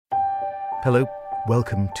Hello,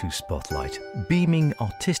 welcome to Spotlight, beaming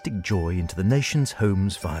artistic joy into the nation's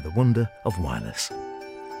homes via the wonder of wireless.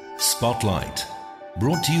 Spotlight,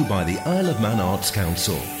 brought to you by the Isle of Man Arts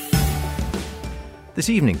Council. This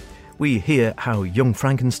evening, we hear how young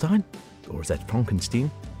Frankenstein, or is that Frankenstein,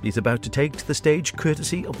 is about to take to the stage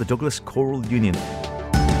courtesy of the Douglas Choral Union.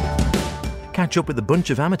 Catch up with a bunch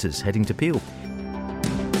of amateurs heading to Peel.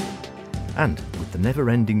 And with the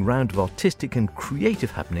never-ending round of artistic and creative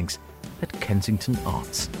happenings at Kensington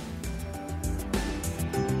Arts.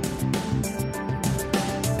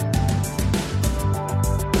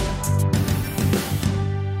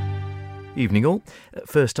 Evening all.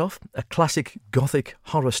 First off, a classic gothic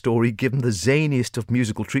horror story given the zaniest of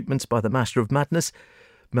musical treatments by the master of madness,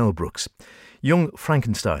 Mel Brooks. Young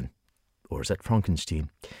Frankenstein, or is that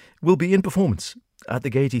Frankenstein, will be in performance at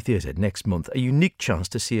the Gaiety Theatre next month, a unique chance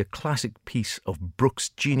to see a classic piece of Brooks'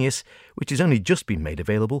 genius, which has only just been made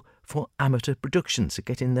available for amateur production, so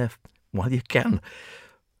get in there while you can.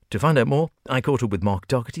 To find out more, I caught up with Mark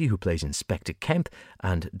Doherty, who plays Inspector Kemp,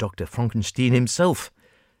 and Dr. Frankenstein himself,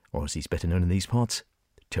 or as he's better known in these parts,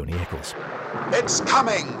 Tony Eccles. It's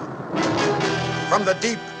coming from the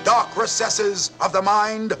deep, dark recesses of the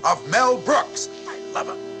mind of Mel Brooks. I love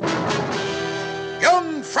him.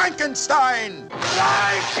 Young Frankenstein!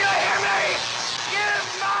 Guys, you hear me?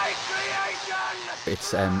 Give my creation!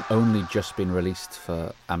 It's only just been released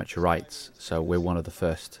for amateur rights, so we're one of the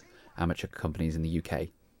first amateur companies in the UK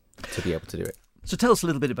to be able to do it. So tell us a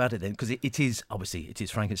little bit about it then, because it is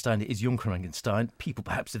Frankenstein, it is young Frankenstein. People,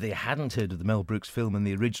 perhaps, if they hadn't heard of the Mel Brooks film and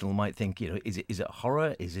the original, might think, is it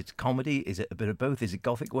horror? Is it comedy? Is it a bit of both? Is it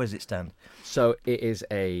gothic? Where does it stand? So it is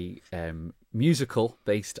a musical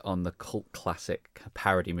based on the cult classic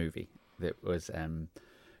parody movie that was,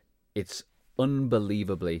 it's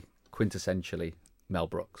unbelievably, quintessentially Mel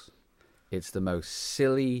Brooks. It's the most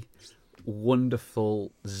silly,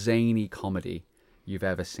 wonderful, zany comedy you've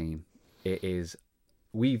ever seen. It is.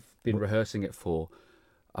 We've been rehearsing it for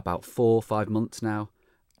about 4 or 5 months now,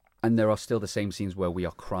 and there are still the same scenes where we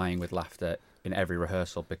are crying with laughter in every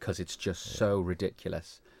rehearsal because it's just so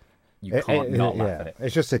ridiculous. You can't not laugh at it.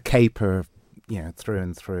 It's just a caper, through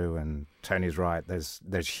and through. And Tony's right.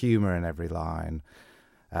 There's humour in every line.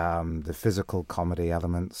 The physical comedy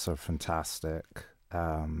elements are fantastic.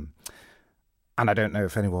 And I don't know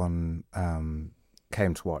if anyone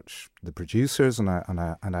came to watch The Producers, and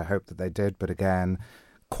I hope that they did. But again,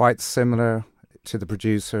 quite similar to The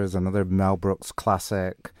Producers, another Mel Brooks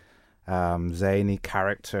classic. Zany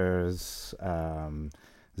characters,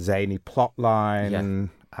 zany plot line,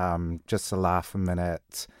 just a laugh a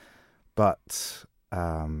minute, but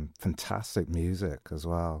fantastic music as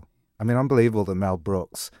well. I mean, unbelievable that Mel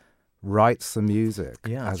Brooks writes the music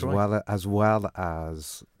as well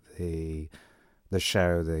as the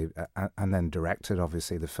show, and then directed,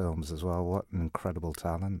 obviously, the films as well. What an incredible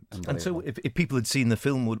talent. And so if people had seen the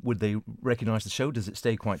film, would they recognise the show? Does it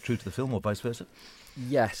stay quite true to the film or vice versa?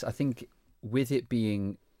 Yes, I think with it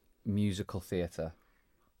being musical theatre,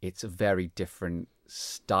 it's a very different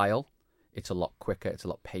style. It's a lot quicker, it's a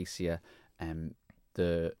lot pacier.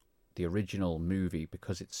 The original movie,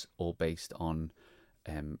 because it's all based on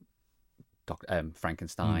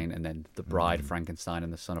Frankenstein and then the Bride of Frankenstein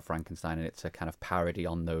and the Son of Frankenstein, and it's a kind of parody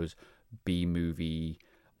on those B-movie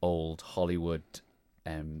old Hollywood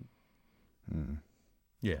that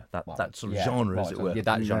sort of genre, as it were. Yeah,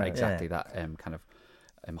 that genre, exactly. That kind of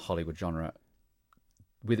Hollywood genre.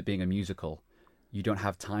 With it being a musical, you don't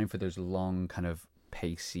have time for those long kind of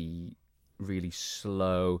pacey, really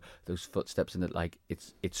slow, those footsteps, and that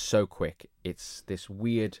it's so quick. It's this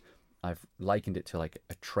weird, I've likened it to like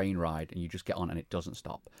a train ride, and you just get on and it doesn't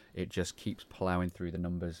stop. It just keeps plowing through the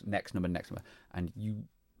numbers, next number, and you,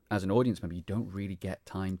 as an audience member, you don't really get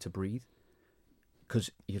time to breathe because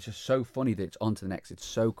you're just so funny that it's on to the next. It's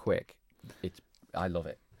so quick. I love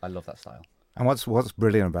it. I love that style. And what's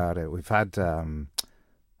brilliant about it, we've had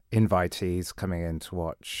invitees coming in to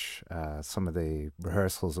watch some of the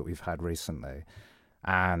rehearsals that we've had recently,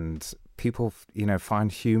 and people,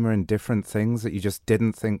 find humour in different things that you just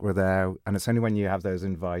didn't think were there. And it's only when you have those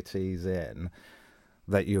invitees in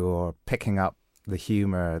that you're picking up the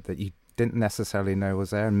humour that you didn't necessarily know was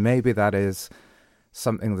there. And maybe that is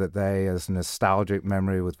something that they, as a nostalgic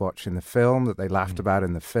memory with watching the film, that they laughed about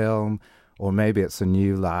in the film, or maybe it's a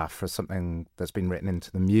new laugh for something that's been written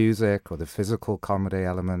into the music or the physical comedy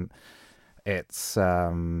element. It's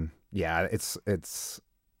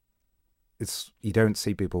you don't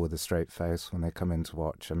see people with a straight face when they come in to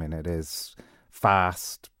watch. I mean, it is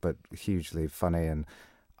fast but hugely funny, and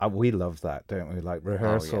we love that, don't we? Like,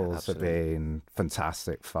 rehearsals have been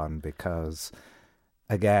fantastic fun because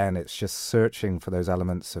again, it's just searching for those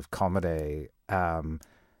elements of comedy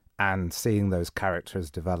and seeing those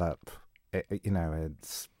characters develop.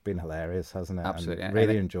 It's been hilarious, hasn't it? Absolutely. And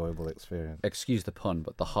really enjoyable experience. Excuse the pun,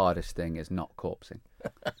 but the hardest thing is not corpsing.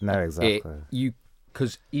 No, exactly.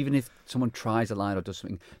 Because even if someone tries a line or does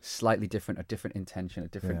something slightly different, a different intention, a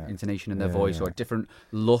different intonation in their voice, or a different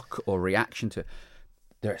look or reaction to it,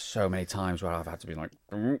 there are so many times where I've had to be like,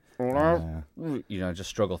 just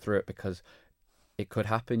struggle through it, because it could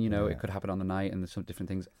happen, it could happen on the night, and there's some different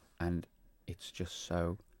things, and it's just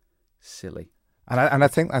so silly. And I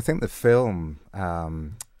think the film,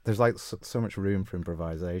 there's like so much room for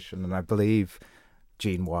improvisation, and I believe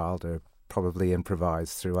Gene Wilder probably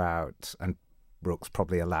improvised throughout, and Brooks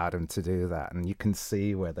probably allowed him to do that, and you can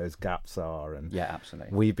see where those gaps are. And yeah,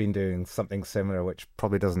 absolutely. We've been doing something similar, which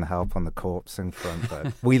probably doesn't help on the corpsing front,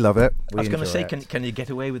 but we love it. I was going to say, can you get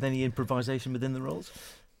away with any improvisation within the roles?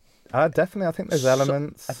 Definitely. I think there's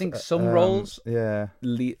elements. I think some roles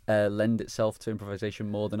lend itself to improvisation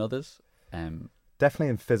more than others. Definitely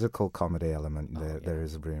in physical comedy element, there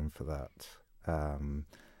is room for that.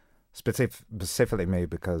 Specifically me,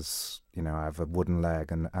 because I have a wooden leg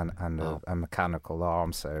and a mechanical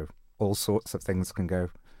arm, so all sorts of things could go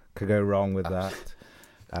wrong with that.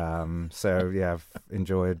 I've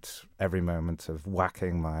enjoyed every moment of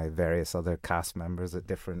whacking my various other cast members at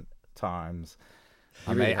different times.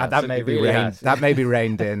 That may be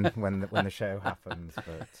reined in when the show happens,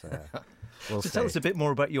 but we'll see. Tell us a bit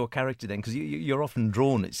more about your character then, because you're often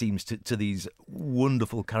drawn, it seems, to these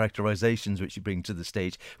wonderful characterizations which you bring to the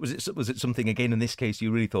stage. Was it something, again, in this case,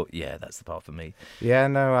 you really thought, yeah, that's the part for me? Yeah,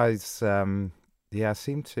 no, I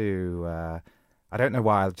seem to. I don't know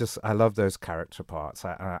why. I love those character parts.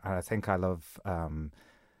 I think I love.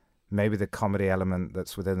 Maybe the comedy element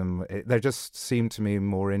that's within them, they just seem to me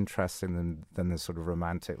more interesting than the sort of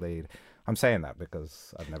romantic lead. I'm saying that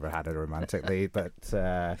because I've never had a romantic lead, but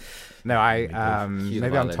no, maybe I'm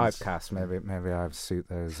typecast. Maybe I suit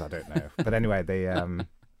those. I don't know. But anyway, the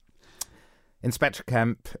Inspector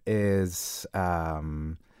Kemp is a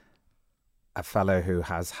fellow who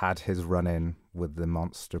has had his run-in with the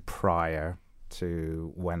monster prior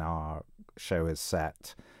to when our show is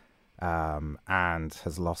set. And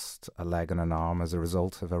has lost a leg and an arm as a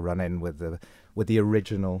result of a run-in with the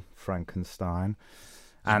original Frankenstein,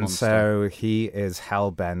 and so he is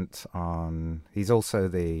hell-bent on. He's also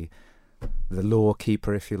the law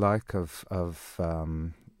keeper, if you like, of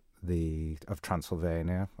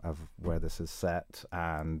Transylvania, of where this is set,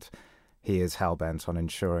 and he is hell-bent on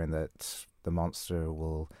ensuring that the monster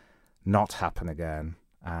will not happen again,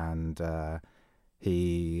 and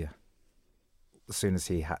he. As soon as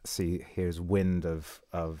he hears wind of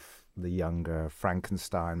the younger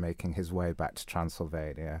Frankenstein making his way back to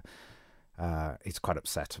Transylvania, he's quite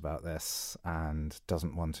upset about this and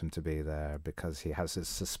doesn't want him to be there because he has his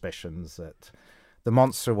suspicions that the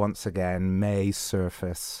monster once again may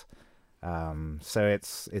surface. So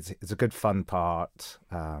it's a good fun part.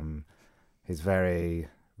 He's very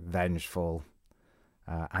vengeful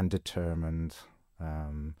and determined,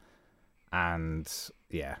 and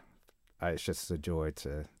yeah. It's just a joy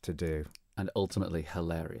to do. And ultimately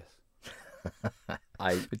hilarious.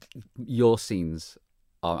 Your scenes,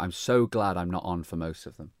 I'm so glad I'm not on for most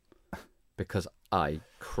of them, because I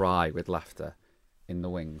cry with laughter in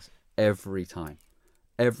the wings every time.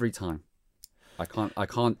 Every time. I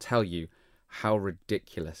can't tell you how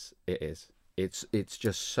ridiculous it is. It's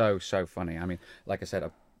just so funny. I mean, like I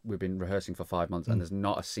said, we've been rehearsing for 5 months, and there's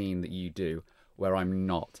not a scene that you do where I'm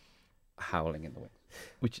not howling in the wings.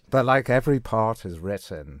 But like every part is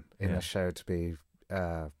written in the show to be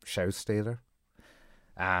show stealer,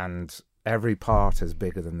 and every part is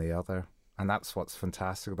bigger than the other, and that's what's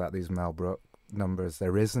fantastic about these Mel Brooks numbers.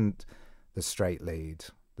 There isn't the straight lead,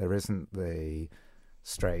 there isn't the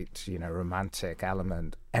straight romantic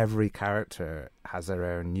element. Every character has their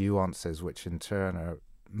own nuances, which in turn are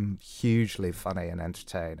hugely funny and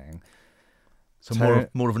entertaining. So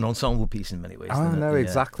more of an ensemble piece in many ways. Oh, no,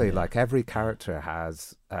 exactly. Yeah. Like every character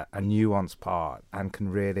has a nuanced part and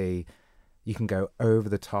you can go over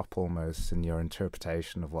the top almost in your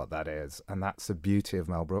interpretation of what that is. And that's the beauty of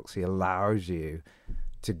Mel Brooks. He allows you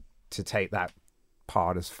to take that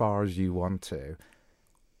part as far as you want to.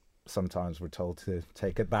 Sometimes we're told to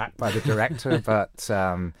take it back by the director, but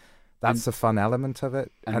that's the fun element of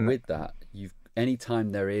it. And with that,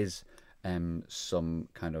 anytime there is some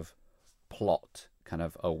kind of plot,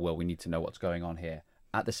 we need to know what's going on here.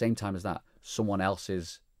 At the same time as that, someone else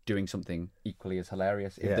is doing something equally as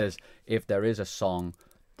hilarious. If there is a song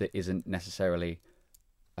that isn't necessarily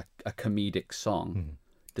a comedic song,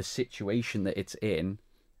 the situation that it's in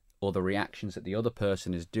or the reactions that the other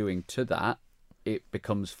person is doing to that, it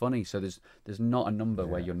becomes funny. So there's not a number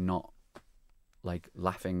where you're not like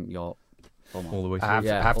laughing your bum off. All the way through. I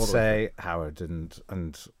have to all the way say, Howard,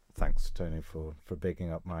 and thanks to Tony for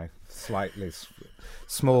bigging up my slightly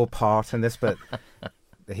small part in this, but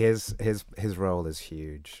his role is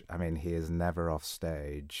huge. I mean, he is never off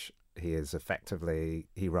stage. He is effectively,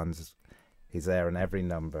 he's there in every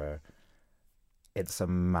number. It's a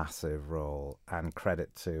massive role, and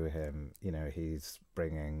credit to him. You know, he's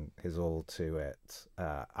bringing his all to it.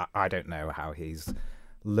 I don't know how he's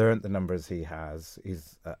learnt the numbers he has.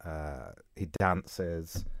 He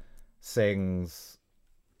dances, sings,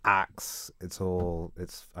 acts. It's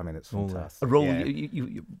fantastic. A role Yeah.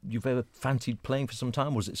 you've ever fancied playing for some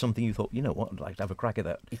time? Or was it something you thought, you know what, I'd like to have a crack at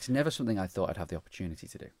that? It's never something I thought I'd have the opportunity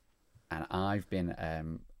to do. And I've been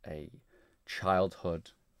a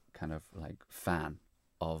childhood kind of like fan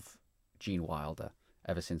of Gene Wilder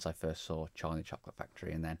ever since I first saw Charlie and the Chocolate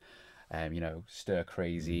Factory, and then Stir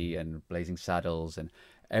Crazy and Blazing Saddles and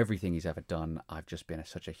everything he's ever done. I've just been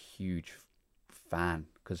such a huge fan,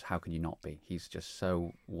 because how can you not be? He's just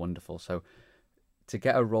so wonderful. So to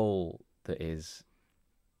get a role that is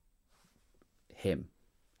him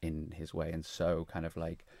in his way, and so kind of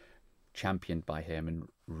like championed by him and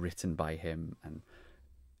written by him, and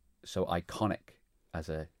so iconic as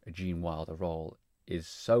a Gene Wilder role, is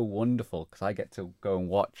so wonderful, because I get to go and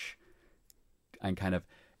watch and kind of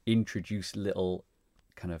introduce little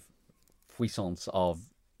kind of puissance of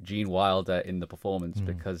Gene Wilder in the performance,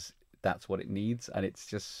 because that's what it needs. And it's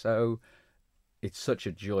just it's such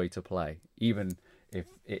a joy to play, even if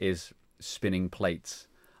it is spinning plates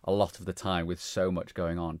a lot of the time with so much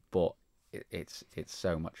going on, but it's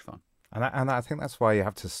so much fun. And I think that's why you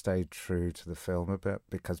have to stay true to the film a bit,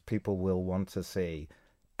 because people will want to see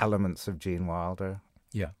elements of Gene Wilder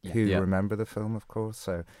who remember the film, of course.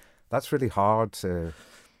 So that's really hard to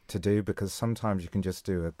do, because sometimes you can just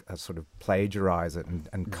do a sort of plagiarize it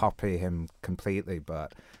and copy him completely.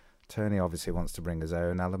 But Tony obviously wants to bring his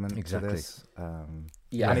own element to this. And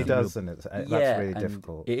he does, and that's really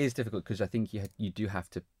difficult. It is difficult, because I think you do have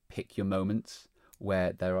to pick your moments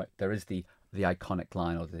where there is the iconic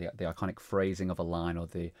line, or the iconic phrasing of a line, or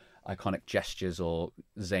the iconic gestures or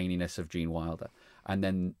zaniness of Gene Wilder. And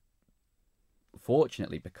then,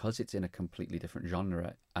 fortunately, because it's in a completely different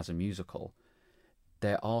genre as a musical,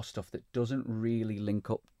 there are stuff that doesn't really link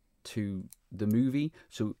up to the movie.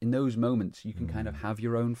 So in those moments, you can kind of have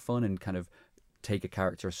your own fun and kind of take a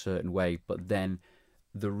character a certain way. But then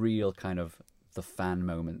the real kind of the fan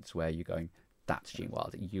moments where you're going, that's Gene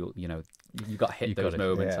Wilder. You got to hit those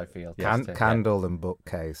moments. I feel Candle and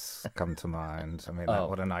Bookcase come to mind. I mean,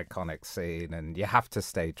 what an iconic scene, and you have to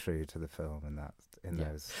stay true to the film in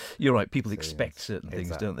those. You're right. People scenes. Expect certain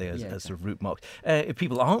things, Exactly. don't they, as sort of route marks. If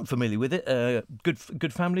people aren't familiar with it,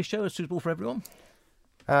 good family show, suitable for everyone.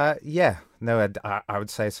 No, I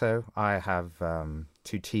would say so. I have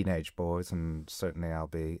 2 teenage boys, and certainly I'll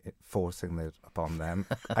be forcing it upon them.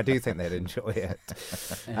 I do think they'd enjoy it.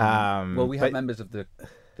 Well, we have members of the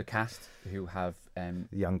cast who have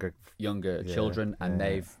younger children, and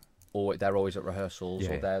they're always at rehearsals,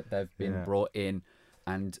 or they've been brought in,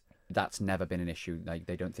 and that's never been an issue. Like,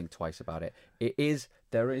 they don't think twice about it.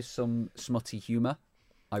 There is some smutty humour.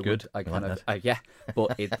 But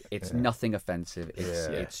it's nothing offensive.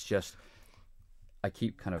 It's just, I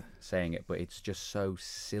keep kind of saying it, but it's just so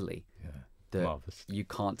silly that marvelous. You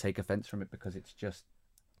can't take offense from it, because it's just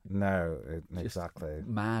exactly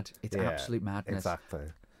mad. It's absolute madness.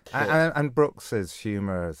 Exactly. And Brooks's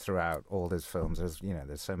humour throughout all his films, there's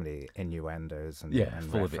so many innuendos and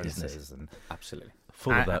full references, of it, isn't it? and Absolutely.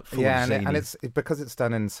 Full of that. Full of and it's because it's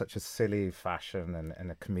done in such a silly fashion and in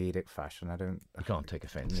a comedic fashion. You can't take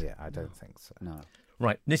offence. Yeah, I don't think so. No.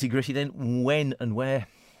 Right, nitty gritty then. When and where?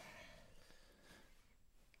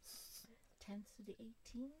 10th to the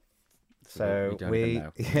 18th. So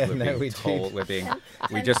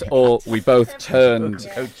we both turned.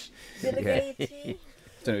 Gaiety.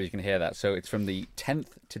 Don't know if you can hear that. So it's from the 10th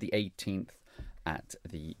to the 18th at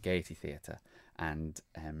the Gaiety Theatre, and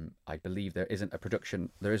I believe there isn't a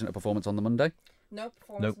performance on the Monday. No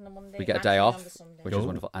performance on the Monday. We get a day off, on the Sunday. which is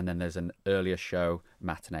wonderful, and then there's an earlier show,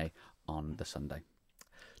 matinee, on the Sunday.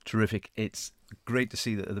 Terrific. It's great to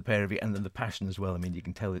see the pair of you, and then the passion as well. I mean, you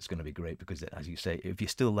can tell it's going to be great, because, as you say, if you're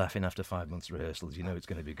still laughing after 5 months rehearsals, you know it's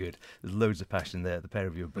going to be good. There's loads of passion there. The pair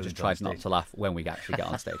of you are We brilliant. just tried not to laugh when we actually get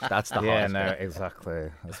on stage. That's the hardest bit. Exactly.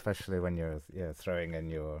 Especially when you're throwing in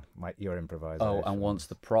your improvisation. Oh, and once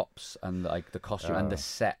the props and like the costume and the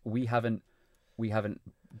set, we haven't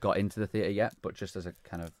got into the theatre yet, but just as a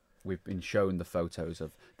kind of, we've been shown the photos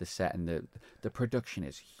of the set, and the production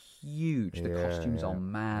is huge. The costumes are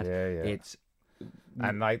mad. It's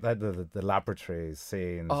and like the laboratory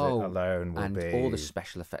scenes alone will and be all the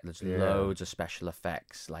special effects. There's loads of special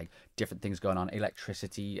effects, like different things going on,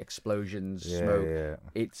 electricity, explosions, smoke.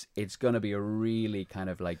 It's going to be a really kind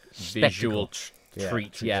of like visual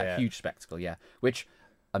treat. Huge spectacle. Which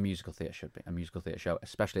a musical theatre should be. A musical theatre show,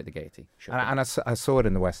 especially at the Gaiety. And I saw it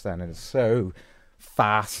in the West End, and it's so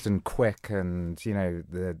fast and quick, and you know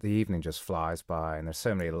the evening just flies by, and there's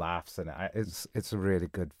so many laughs, and it's a really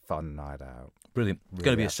good fun night out. Brilliant. Really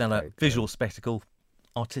Going to be a sellout. good. Visual spectacle,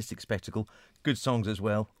 artistic spectacle, good songs as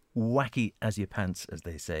well. Wacky as your pants, as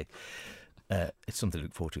they say. It's something to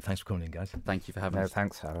look forward to. Thanks for coming in, guys. Thank you for having us.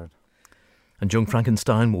 Thanks, Howard. And Young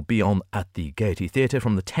Frankenstein will be on at the Gaiety Theatre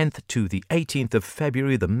from the 10th to the 18th of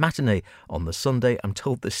February, the matinee on the Sunday. I'm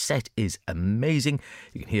told the set is amazing.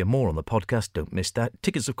 You can hear more on the podcast. Don't miss that.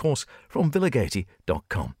 Tickets, of course, from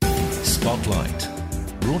villagaiety.com.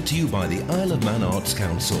 Spotlight. Brought to you by the Isle of Man Arts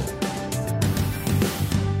Council.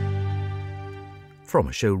 From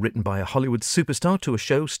a show written by a Hollywood superstar to a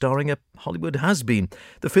show starring a Hollywood has-been.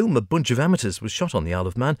 The film A Bunch of Amateurs was shot on the Isle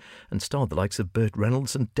of Man and starred the likes of Burt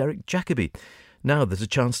Reynolds and Derek Jacobi. Now there's a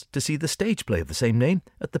chance to see the stage play of the same name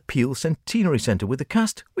at the Peel Centenary Centre with a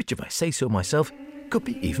cast which, if I say so myself, could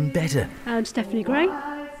be even better. I'm Stephanie Gray.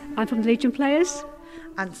 I'm from the Legion Players.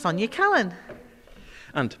 And Sonia Callan.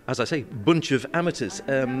 And, as I say, Bunch of Amateurs.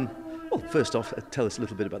 Well, first off, tell us a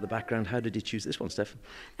little bit about the background. How did you choose this one, Steph?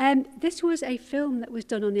 This was a film that was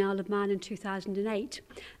done on the Isle of Man in 2008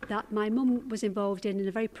 that my mum was involved in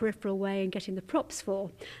a very peripheral way in getting the props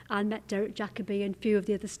for, and met Derek Jacobi and a few of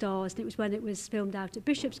the other stars. And it was when it was filmed out at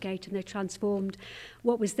Bishopsgate, and they transformed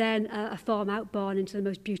what was then a farm-out barn into the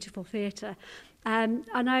most beautiful theatre. And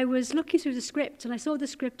I was looking through the script, and I saw the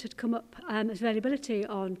script had come up as availability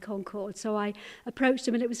on Concord. So I approached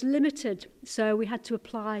them, and it was limited. So we had to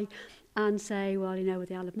apply and say, well, you know, with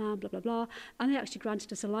the Isle of Man, blah, blah, blah. And they actually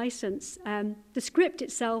granted us a licence. The script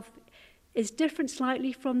itself is different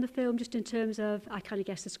slightly from the film, just in terms of, I kind of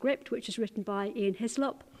guess the script, which is written by Ian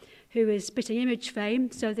Hislop, who is Spitting Image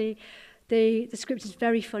fame. So the script is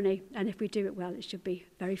very funny, and if we do it well, it should be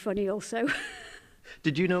very funny also.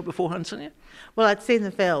 Did you know it beforehand, Sonia? Well, I'd seen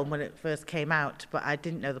the film when it first came out, but I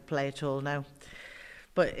didn't know the play at all, no.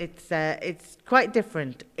 But it's quite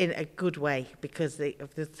different in a good way, because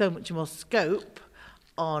there's so much more scope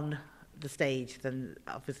on the stage than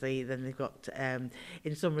they've got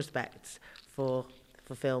in some respects for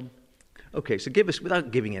film. OK, so give us,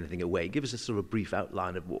 without giving anything away, give us a sort of brief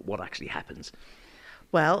outline of what actually happens.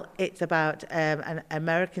 Well, it's about an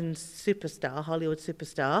American superstar, Hollywood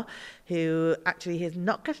superstar, who actually is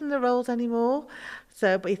not getting the roles anymore,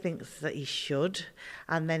 but he thinks that he should.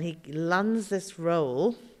 And then he lands this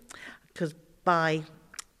role because by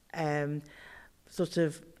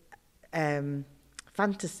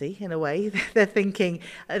fantasy, in a way, they're thinking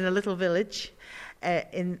in a little village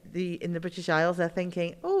in the British Isles, they're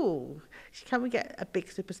thinking, oh, can we get a big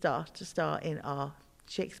superstar to star in our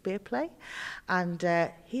Shakespeare play? And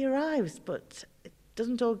he arrives, but it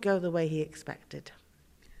doesn't all go the way he expected.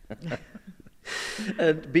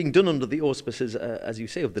 Being done under the auspices, as you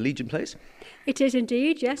say, of the Legion Players? It is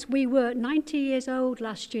indeed, yes. We were 90 years old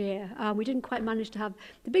last year. We didn't quite manage to have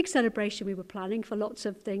the big celebration we were planning for lots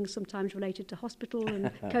of things, sometimes related to hospital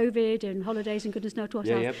and COVID and holidays and goodness knows what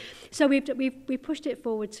else. Yep. So we pushed it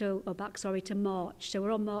forward to March. So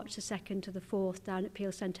we're on March the 2nd to the 4th down at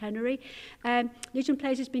Peel Centenary. Legion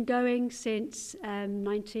Players has been going since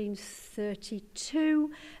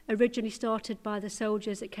 1932, originally started by the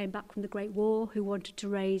soldiers that came back from the Great War who wanted to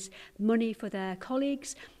raise money for their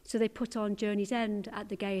colleagues. So they put on Journey's End at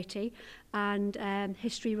the Gaiety, and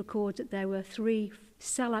history records that there were 3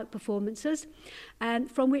 sellout performances,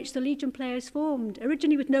 from which the Legion Players formed,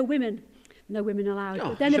 originally with no women allowed. Oh,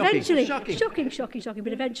 but then eventually, shocking,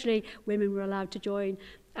 but eventually women were allowed to join.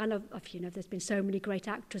 And there's been so many great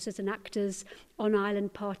actresses and actors on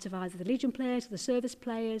island, part of either the Legion Players or the Service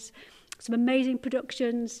Players. Some amazing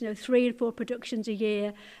productions, 3 and 4 productions a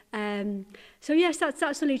year. So yes,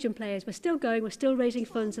 that's the Legion Players. We're still going, we're still raising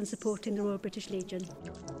funds and supporting the Royal British Legion.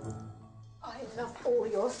 I love all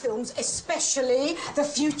your films, especially The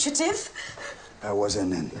Fugitive. I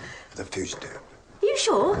wasn't in The Fugitive. Are you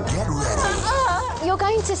sure? Get ready. You're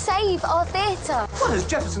going to save our theatre. What has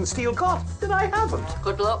Jefferson Steele got that I haven't?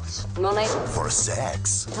 Good looks, money. For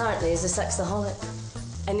sex. Apparently he's a sexaholic.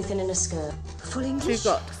 Anything in a skirt. Full English. We've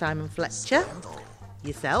got Simon Fletcher,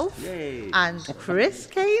 yourself, and Chris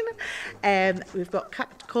Kane. We've got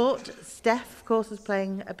Cat Court. Steph, of course, is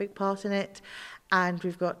playing a big part in it. And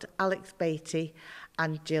we've got Alex Beatty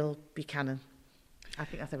and Jill Buchanan. I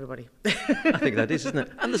think that's everybody. I think that is, isn't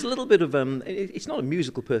it? And there's a little bit of, it's not a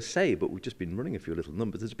musical per se, but we've just been running a few little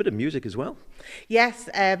numbers. There's a bit of music as well. Yes,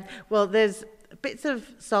 well, there's bits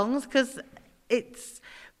of songs because it's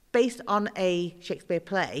based on a Shakespeare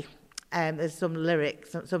play. There's some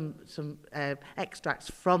lyrics, some extracts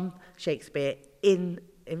from Shakespeare in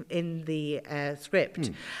the script,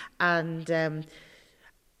 and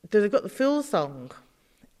they've got the full song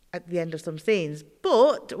at the end of some scenes,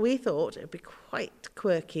 but we thought it'd be quite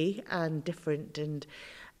quirky and different and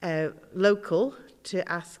local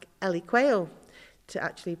to ask Ellie Quayle to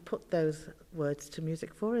actually put those words to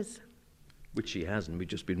music for us. Which she has, and we've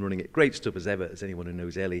just been running it. Great stuff as ever, as anyone who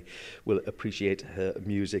knows Ellie will appreciate her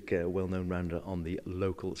music, well-known rounder on the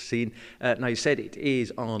local scene. Now, you said it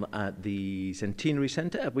is on at the Centenary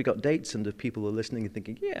Centre. Have we got dates, and if people are listening and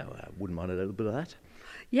thinking, yeah, well, I wouldn't mind a little bit of that?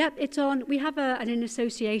 Yep, it's on. We have an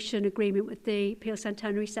association agreement with the Peel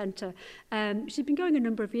Centenary Centre, which has been going a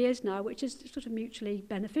number of years now, which is sort of mutually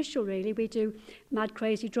beneficial, really. We do Mad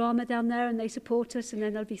Crazy Drama down there, and they support us, and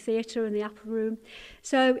then there'll be theatre in the Apple Room.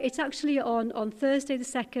 So it's actually on Thursday the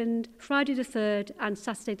 2nd, Friday the 3rd, and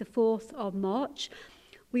Saturday the 4th of March.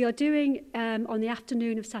 We are doing, on the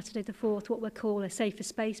afternoon of Saturday the 4th, what we'll call a Safer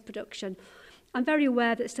Space production. I'm very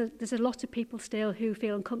aware that there's a lot of people still who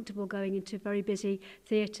feel uncomfortable going into very busy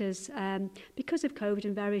theatres because of COVID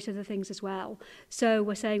and various other things as well. So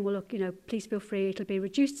we're saying, well, look, please feel free. It'll be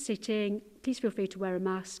reduced sitting. Please feel free to wear a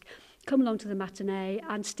mask. Come along to the matinee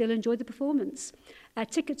and still enjoy the performance.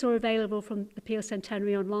 Tickets are available from the Peel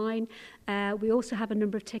Centenary online. We also have a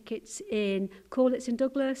number of tickets in Corlitz in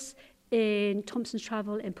Douglas, in Thompson's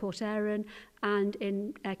Travel in Port Erin, and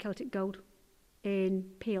in Celtic Gold in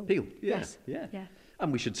Peel. Peel, yeah, yes. Yeah.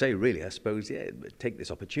 And we should say, really, I suppose, take this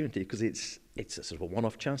opportunity because it's a sort of a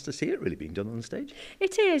one-off chance to see it really being done on the stage.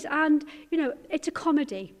 It is, and, it's a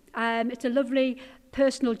comedy. It's a lovely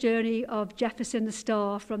personal journey of Jefferson the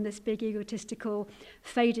star from this big egotistical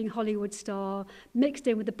fading Hollywood star mixed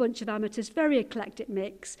in with a bunch of amateurs, very eclectic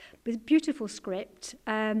mix with beautiful script,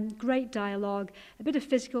 great dialogue, a bit of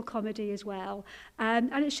physical comedy as well,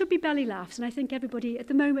 and it should be belly laughs, and I think everybody at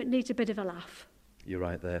the moment needs a bit of a laugh. You're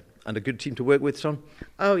right there. And a good team to work with, Son?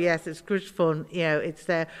 Oh yes, it's good fun. It's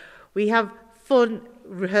we have fun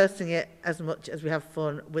rehearsing it as much as we have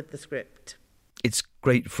fun with the script. It's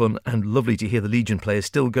great fun and lovely to hear the Legion players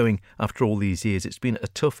still going after all these years. It's been a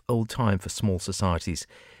tough old time for small societies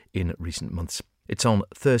in recent months. It's on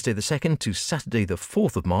Thursday the 2nd to Saturday the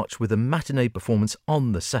 4th of March with a matinee performance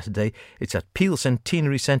on the Saturday. It's at Peel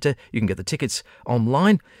Centenary Centre. You can get the tickets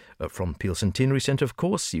online from Peel Centenary Centre, of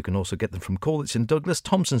course. You can also get them from Corlitz in Douglas,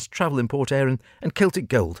 Thompson's Travel in Port Erin and Celtic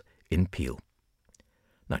Gold in Peel.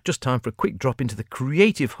 Now, just time for a quick drop into the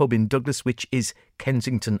creative hub in Douglas, which is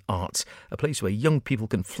Kensington Arts, a place where young people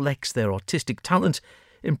can flex their artistic talent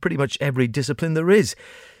in pretty much every discipline there is.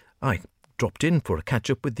 I dropped in for a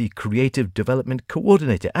catch-up with the Creative Development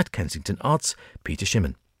Coordinator at Kensington Arts, Peter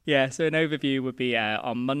Shimon. Yeah, so an overview would be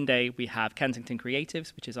on Monday we have Kensington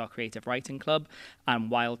Creatives, which is our creative writing club, and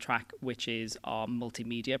Wild Track, which is our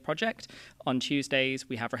multimedia project. On Tuesdays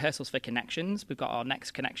we have rehearsals for Connections. We've got our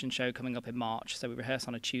next Connection show coming up in March, so we rehearse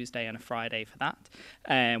on a Tuesday and a Friday for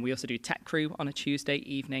that. We also do Tech Crew on a Tuesday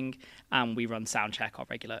evening, and we run Soundcheck, our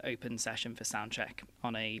regular open session for Soundcheck,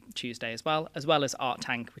 on a Tuesday as well as Art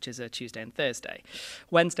Tank, which is a Tuesday and Thursday.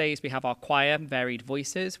 Wednesdays we have our choir, Varied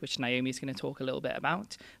Voices, which Naomi's going to talk a little bit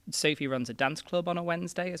about. Sophie runs a dance club on a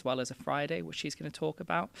Wednesday as well as a Friday, which she's going to talk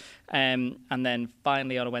about. And then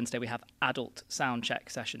finally on a Wednesday, we have adult Soundcheck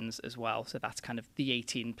sessions as well. So that's kind of the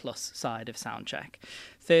 18 plus side of Soundcheck.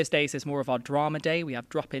 Thursdays is more of our drama day. We have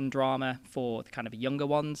drop-in drama for the kind of younger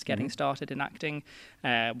ones getting started in acting.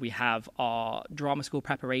 We have our drama school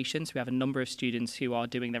preparations. We have a number of students who are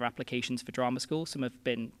doing their applications for drama school. Some have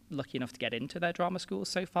been lucky enough to get into their drama schools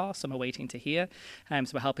so far. Some are waiting to hear.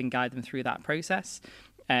 So we're helping guide them through that process.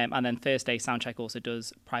 And then Thursday, Soundcheck also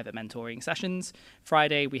does private mentoring sessions.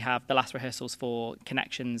 Friday, we have the last rehearsals for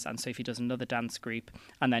Connections, and Sophie does another dance group.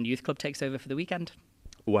 And then Youth Club takes over for the weekend.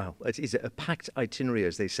 Wow, it is a packed itinerary,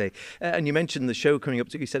 as they say. And you mentioned the show coming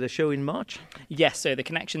up. You said a show in March? Yes, so the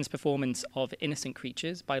Connections performance of Innocent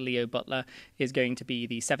Creatures by Leo Butler is going to be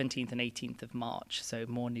the 17th and 18th of March. So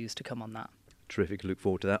more news to come on that. Terrific, look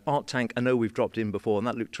forward to that. Art Tank, I know we've dropped in before, and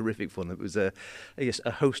that looked terrific fun. It was a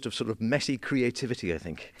host of sort of messy creativity, I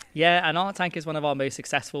think. Yeah, and Art Tank is one of our most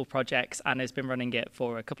successful projects and has been running it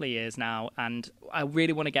for a couple of years now. And I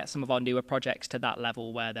really want to get some of our newer projects to that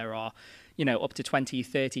level where there are, up to 20,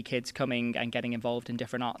 30 kids coming and getting involved in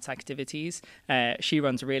different arts activities. She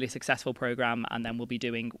runs a really successful program, and then we'll be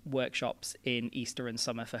doing workshops in Easter and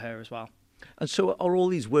summer for her as well. And so are all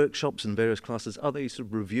these workshops and various classes, are they sort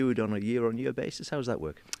of reviewed on a year-on-year basis? How does that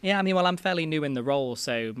work? Yeah, I mean, well, I'm fairly new in the role,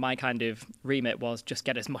 so my kind of remit was just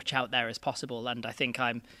get as much out there as possible. And I think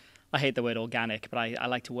I hate the word organic, but I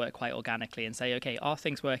like to work quite organically and say, okay, are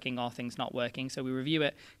things working, are things not working? So we review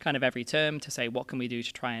it kind of every term to say, what can we do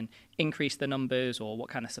to try and increase the numbers, or what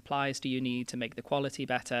kind of supplies do you need to make the quality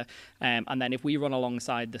better? And then if we run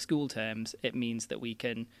alongside the school terms, it means that we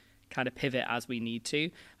can kind of pivot as we need to.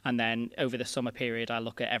 And then over the summer period, I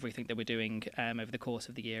look at everything that we're doing over the course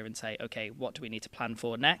of the year and say, okay, what do we need to plan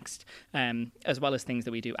for next? As well as things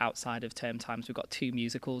that we do outside of term times. We've got 2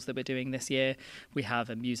 musicals that we're doing this year. We have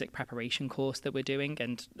a music preparation course that we're doing,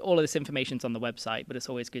 and all of this information's on the website, but it's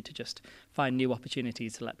always good to just find new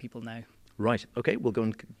opportunities to let people know. Right, okay, we'll go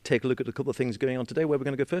and take a look at a couple of things going on today. Where we're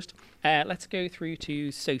going to go first? Let's go through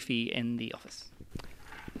to Sophie in the office.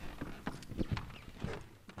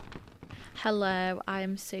 Hello,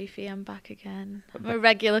 I'm Sophie. I'm back again. I'm a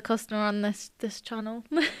regular customer on this channel.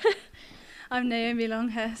 I'm Naomi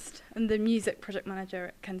Longhurst. I'm the music project manager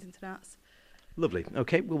at Kensington Arts. Lovely.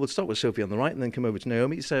 Okay, well, we'll start with Sophie on the right and then come over to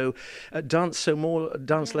Naomi. So more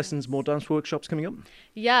dance lessons, more dance workshops coming up?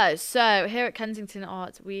 Yeah, so here at Kensington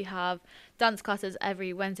Arts, we have dance classes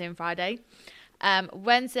every Wednesday and Friday.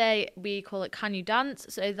 Wednesday, we call it Can You Dance?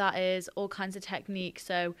 So that is all kinds of techniques.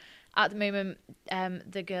 So at the moment,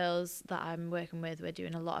 the girls that I'm working with, we're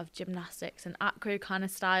doing a lot of gymnastics and acro kind of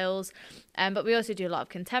styles. But we also do a lot of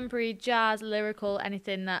contemporary, jazz, lyrical,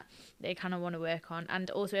 anything that they kind of want to work on. And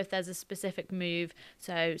also if there's a specific move,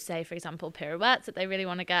 so say, for example, pirouettes, that they really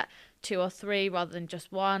want to get 2 or 3 rather than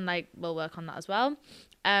just 1, like we'll work on that as well.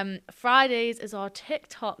 Fridays is our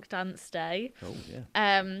TikTok dance day. Oh,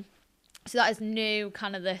 yeah. So that is new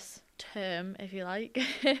kind of this term, if you like.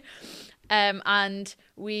 And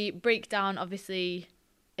we break down, obviously,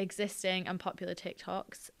 existing and popular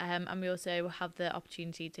TikToks. And we also have the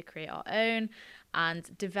opportunity to create our own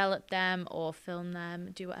and develop them or film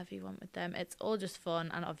them, do whatever you want with them. It's all just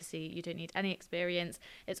fun. And obviously, you don't need any experience.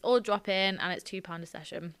 It's all drop in and it's £2 a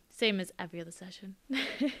session. Same as every other session.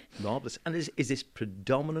 Marvellous. And is this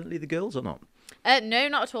predominantly the girls or not? No,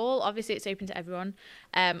 not at all. Obviously, it's open to everyone.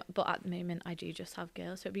 But at the moment, I do just have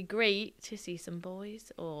girls. So it'd be great to see some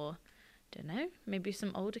boys or, don't know, maybe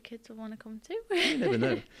some older kids will want to come too. You never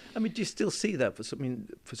know. I mean, do you still see that for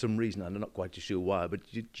some reason? I'm not quite too sure why, but do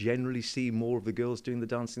you generally see more of the girls doing the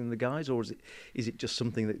dancing than the guys, or is it just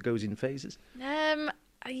something that goes in phases?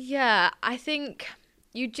 Yeah, I think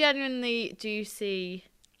you genuinely do see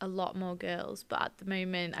a lot more girls, but at the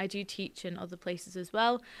moment I do teach in other places as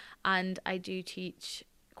well, and I do teach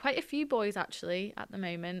quite a few boys actually at the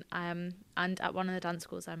moment, and at one of the dance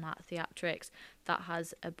schools I'm at, Theatrics, that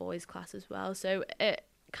has a boys class as well, so it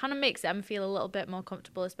kind of makes them feel a little bit more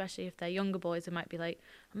comfortable, especially if they're younger boys who might be like,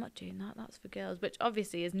 I'm not doing that, that's for girls, which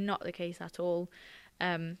obviously is not the case at all.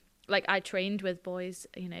 Like I trained with boys,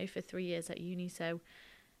 for 3 years at uni, so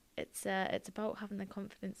it's about having the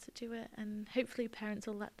confidence to do it, and hopefully parents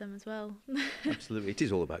will let them as well. Absolutely, it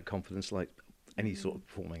is all about confidence, like any sort of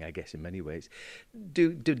performing, I guess, in many ways.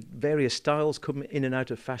 Do various styles come in and out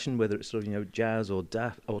of fashion, whether it's sort of jazz or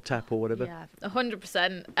tap or whatever? Yeah,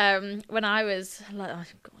 100%. When I was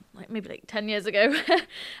maybe 10 years ago,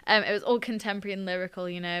 it was all contemporary and lyrical.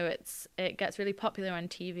 It gets really popular on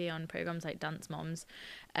TV on programs like Dance Moms.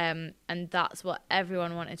 And that's what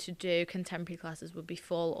everyone wanted to do. Contemporary classes would be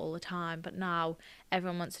full all the time, but now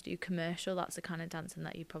everyone wants to do commercial. That's the kind of dancing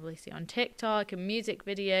that you probably see on TikTok and music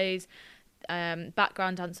videos,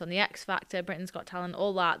 background dance on the X Factor, Britain's Got Talent,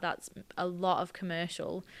 all that's a lot of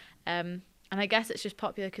commercial. And I guess it's just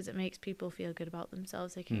popular because it makes people feel good about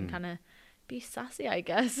themselves. They can kind of be sassy, I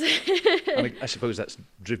guess. I suppose that's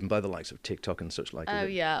driven by the likes of TikTok and such like. Oh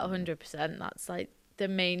yeah, 100%. That's like the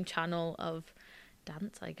main channel of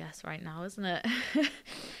dance, I guess, right now, isn't it? In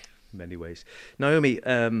many ways. Naomi,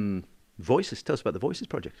 Voices, tell us about the Voices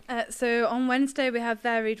project. So on Wednesday we have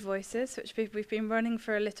Varied Voices, which we've been running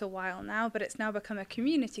for a little while now, but it's now become a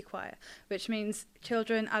community choir, which means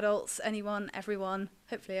children, adults, anyone, everyone,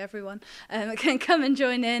 hopefully everyone, can come and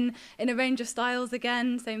join in a range of styles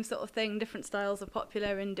again, same sort of thing, different styles are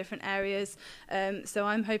popular in different areas, so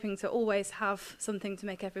I'm hoping to always have something to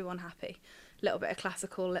make everyone happy. A little bit of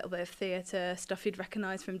classical, a little bit of theatre, stuff you'd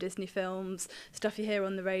recognise from Disney films, stuff you hear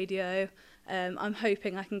on the radio. I'm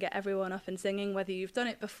hoping I can get everyone up and singing, whether you've done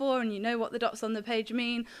it before and you know what the dots on the page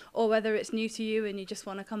mean, or whether it's new to you and you just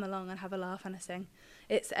want to come along and have a laugh and a sing.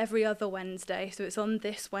 It's every other Wednesday, so it's on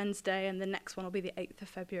this Wednesday and the next one will be the 8th of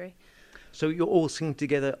February. So you're all singing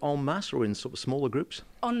together en masse or in sort of smaller groups?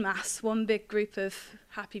 En masse, one big group of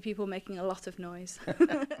happy people making a lot of noise.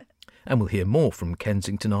 And we'll hear more from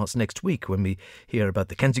Kensington Arts next week when we hear about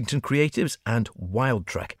the Kensington Creatives and Wild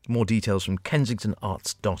Track. More details from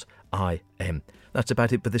kensingtonarts.im. That's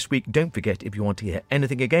about it for this week. Don't forget, if you want to hear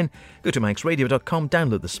anything again, go to manxradio.com,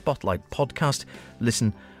 download the Spotlight podcast,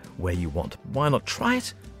 listen where you want. Why not try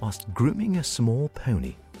it whilst grooming a small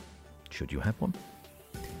pony? Should you have one?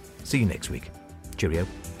 See you next week. Cheerio.